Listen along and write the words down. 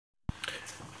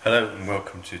Hello and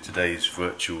welcome to today's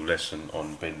virtual lesson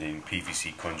on bending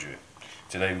PVC conduit.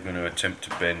 Today we're going to attempt to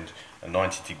bend a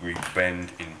 90-degree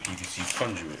bend in PVC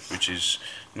conduit, which is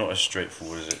not as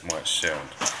straightforward as it might sound.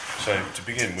 So to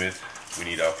begin with, we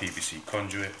need our PVC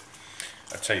conduit,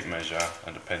 a tape measure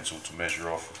and a pencil to measure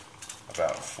off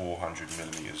about 400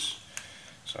 millimeters.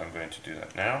 So I'm going to do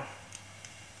that now.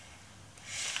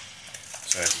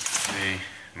 So as you can see,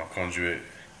 my conduit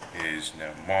is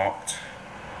now marked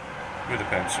with a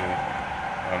pencil.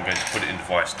 I'm going to put it in the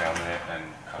vise down there and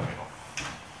cut it off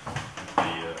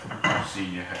with the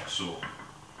senior hacksaw.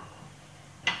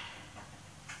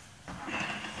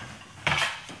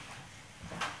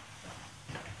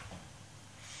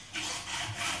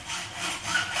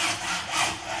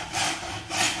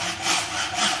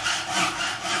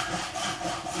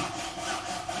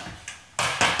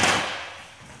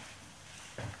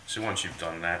 So once you've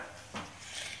done that,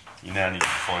 you now need to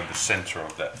find the centre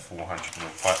of that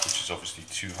 400mm pipe, which is obviously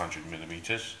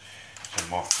 200mm. So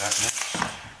mark that next.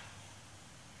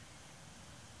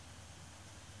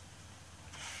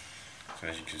 So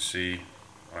as you can see,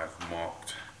 I've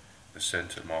marked the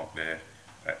centre mark there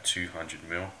at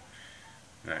 200mm.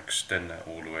 Now extend that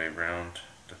all the way around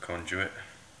the conduit.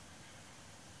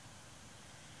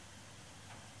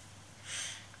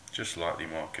 Just lightly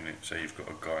marking it so you've got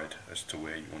a guide as to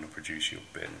where you want to produce your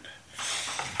bend.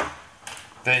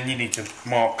 Then you need to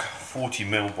mark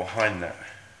 40mm behind that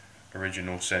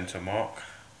original centre mark,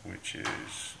 which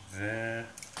is there.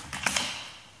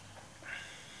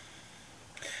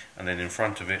 And then in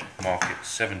front of it, mark it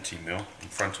 70mm in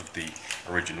front of the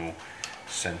original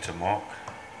centre mark.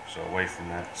 So away from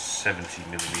that,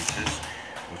 70mm,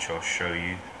 which I'll show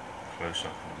you close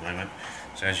up in a moment.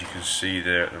 So as you can see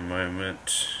there at the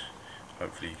moment,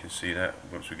 hopefully you can see that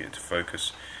once we get into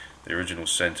focus, the original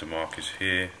centre mark is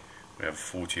here. We have a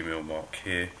 40mm mark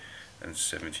here and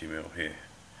 70mm here.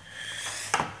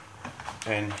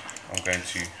 Then I'm going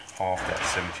to half that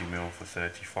 70mm for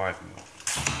 35mm.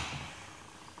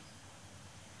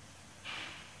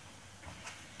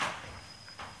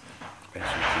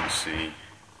 As you can see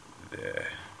there,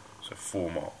 so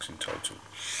 4 marks in total.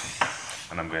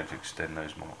 And I'm going to extend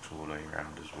those marks all the way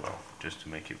around as well, just to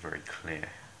make it very clear.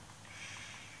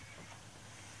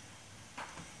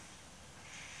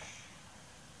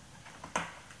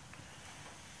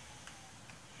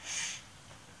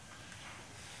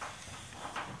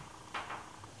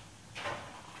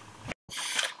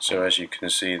 So as you can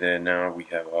see there now, we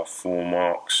have our 4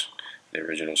 marks, the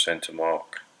original centre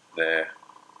mark there,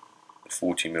 the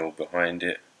 40mm behind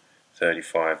it,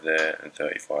 35 there and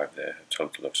 35 there, a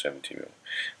total of 70mm.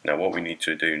 Now what we need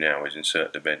to do now is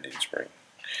insert the bending spring.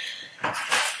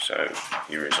 So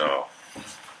here is our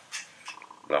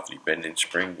lovely bending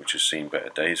spring, which has seen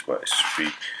better days, but it should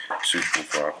be suitable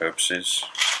for our purposes.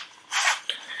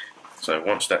 So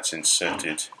once that's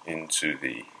inserted into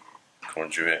the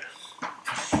conduit,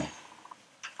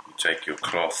 you take your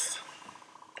cloth,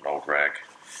 an old rag,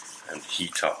 and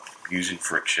heat up using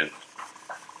friction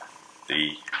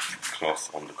the cloth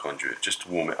on the conduit, just to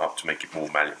warm it up to make it more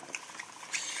malleable,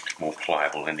 more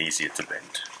pliable and easier to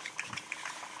bend.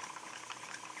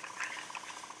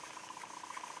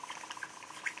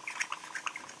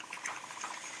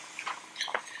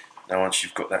 Now once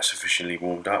you've got that sufficiently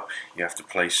warmed up, you have to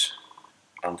place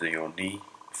under your knee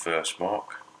the first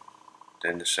mark,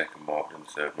 then the second mark, then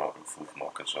the third mark and fourth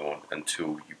mark and so on,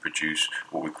 until you produce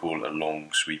what we call a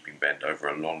long sweeping bend over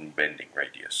a long bending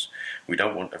radius. We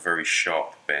don't want a very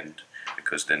sharp bend,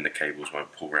 because then the cables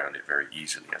won't pull around it very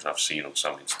easily, as I've seen on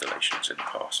some installations in the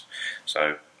past.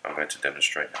 So I'm going to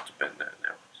demonstrate how to bend that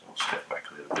now. So I'll step back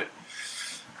a little bit.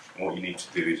 And what you need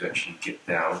to do is actually get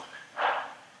down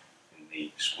in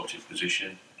the squatted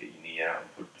position, get your knee out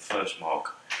and put the first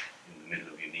mark in the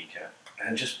middle of your kneecap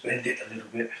and just bend it a little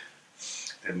bit.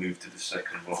 Then move to the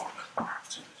second mark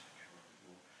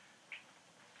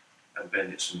and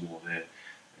bend it some more there.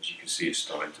 As you can see, it's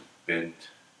starting to bend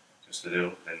just a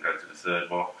little. Then go to the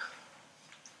third mark,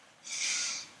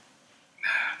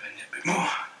 bend it a bit more,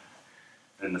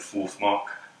 then the fourth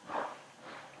mark,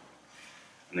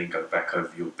 and then go back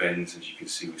over your bends. As you can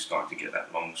see, we're starting to get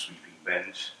that long sweeping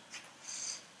bend.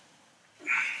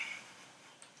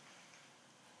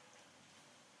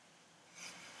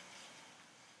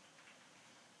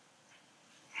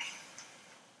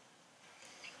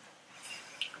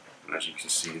 As you can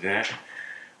see there,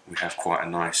 we have quite a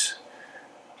nice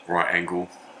right angle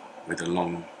with a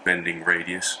long bending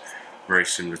radius, very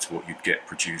similar to what you'd get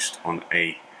produced on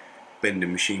a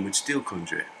bending machine with steel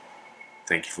conduit.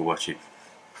 Thank you for watching.